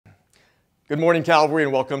Good morning, Calvary,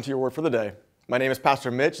 and welcome to your word for the day. My name is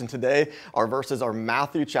Pastor Mitch, and today our verses are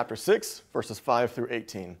Matthew chapter 6, verses 5 through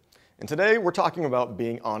 18. And today we're talking about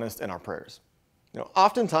being honest in our prayers.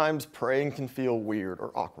 Oftentimes praying can feel weird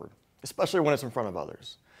or awkward, especially when it's in front of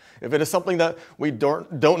others. If it is something that we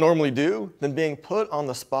don't normally do, then being put on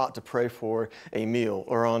the spot to pray for a meal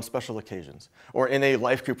or on special occasions or in a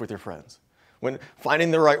life group with your friends. When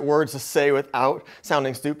finding the right words to say without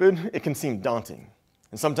sounding stupid, it can seem daunting.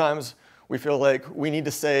 And sometimes we feel like we need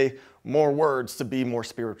to say more words to be more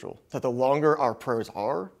spiritual, that the longer our prayers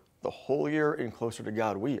are, the holier and closer to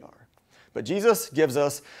God we are. But Jesus gives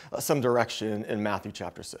us some direction in Matthew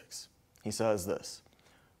chapter 6. He says this: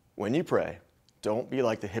 when you pray, don't be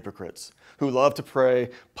like the hypocrites who love to pray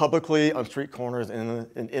publicly on street corners and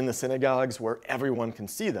in the synagogues where everyone can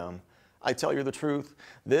see them. I tell you the truth,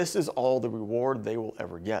 this is all the reward they will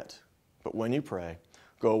ever get. But when you pray,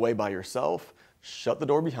 go away by yourself, shut the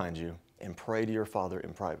door behind you, and pray to your Father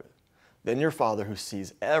in private. Then your Father who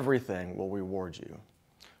sees everything will reward you.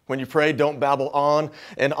 When you pray, don't babble on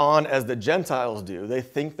and on as the Gentiles do. They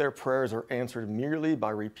think their prayers are answered merely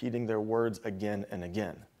by repeating their words again and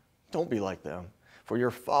again. Don't be like them, for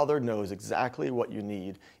your Father knows exactly what you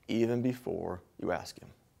need even before you ask Him.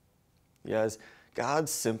 Yes, God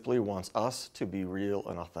simply wants us to be real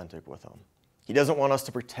and authentic with Him. He doesn't want us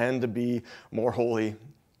to pretend to be more holy.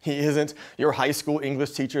 He isn't your high school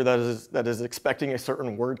English teacher that is expecting a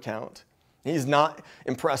certain word count. He's not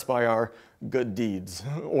impressed by our good deeds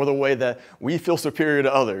or the way that we feel superior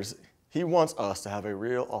to others. He wants us to have a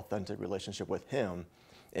real, authentic relationship with Him.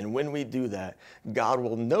 And when we do that, God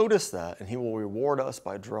will notice that and He will reward us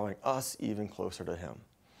by drawing us even closer to Him.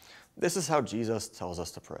 This is how Jesus tells us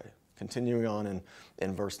to pray. Continuing on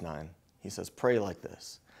in verse 9, He says, pray like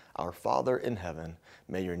this: Our Father in heaven,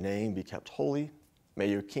 may your name be kept holy. May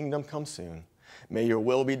your kingdom come soon. May your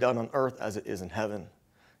will be done on earth as it is in heaven.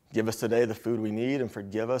 Give us today the food we need, and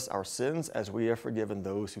forgive us our sins as we have forgiven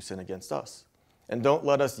those who sin against us. And don't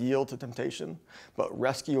let us yield to temptation, but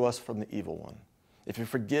rescue us from the evil one. If you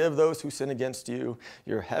forgive those who sin against you,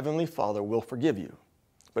 your heavenly Father will forgive you.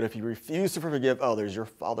 But if you refuse to forgive others, your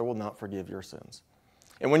Father will not forgive your sins.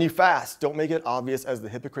 And when you fast, don't make it obvious as the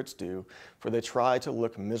hypocrites do, for they try to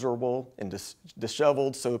look miserable and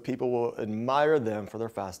disheveled so people will admire them for their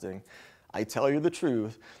fasting. I tell you the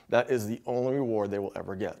truth, that is the only reward they will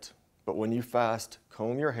ever get. But when you fast,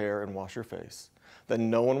 comb your hair and wash your face.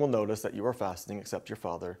 Then no one will notice that you are fasting except your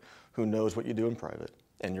Father, who knows what you do in private.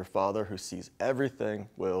 And your Father, who sees everything,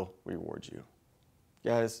 will reward you.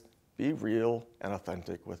 Guys, be real and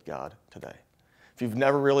authentic with God today. If you've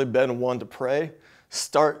never really been one to pray,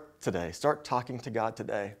 start today. Start talking to God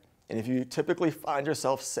today. And if you typically find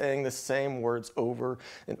yourself saying the same words over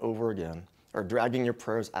and over again, or dragging your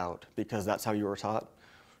prayers out because that's how you were taught,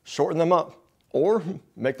 shorten them up or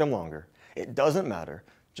make them longer. It doesn't matter.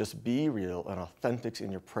 Just be real and authentic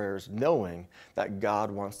in your prayers, knowing that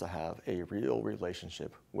God wants to have a real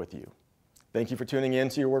relationship with you. Thank you for tuning in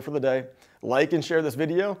to your word for the day. Like and share this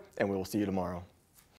video, and we will see you tomorrow.